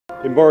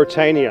In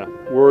Mauritania,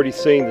 we're already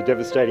seeing the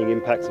devastating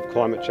impacts of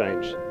climate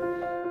change.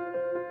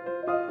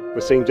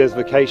 We're seeing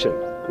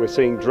desertification, we're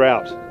seeing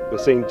drought, we're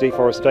seeing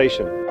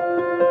deforestation.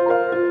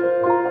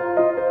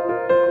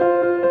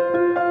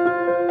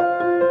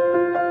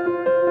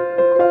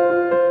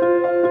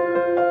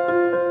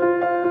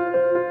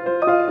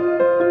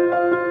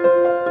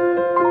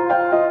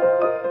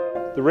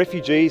 The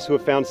refugees who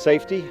have found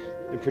safety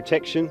and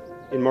protection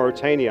in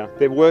Mauritania,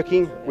 they're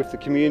working with the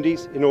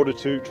communities in order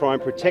to try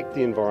and protect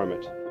the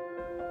environment.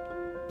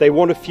 They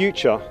want a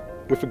future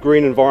with a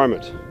green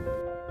environment.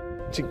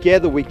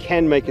 Together we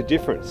can make a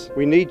difference.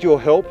 We need your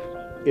help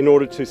in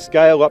order to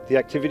scale up the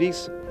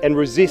activities and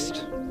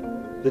resist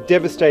the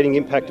devastating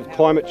impact of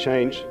climate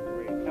change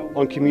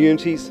on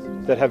communities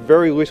that have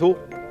very little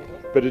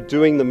but are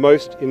doing the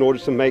most in order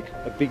to make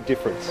a big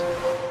difference.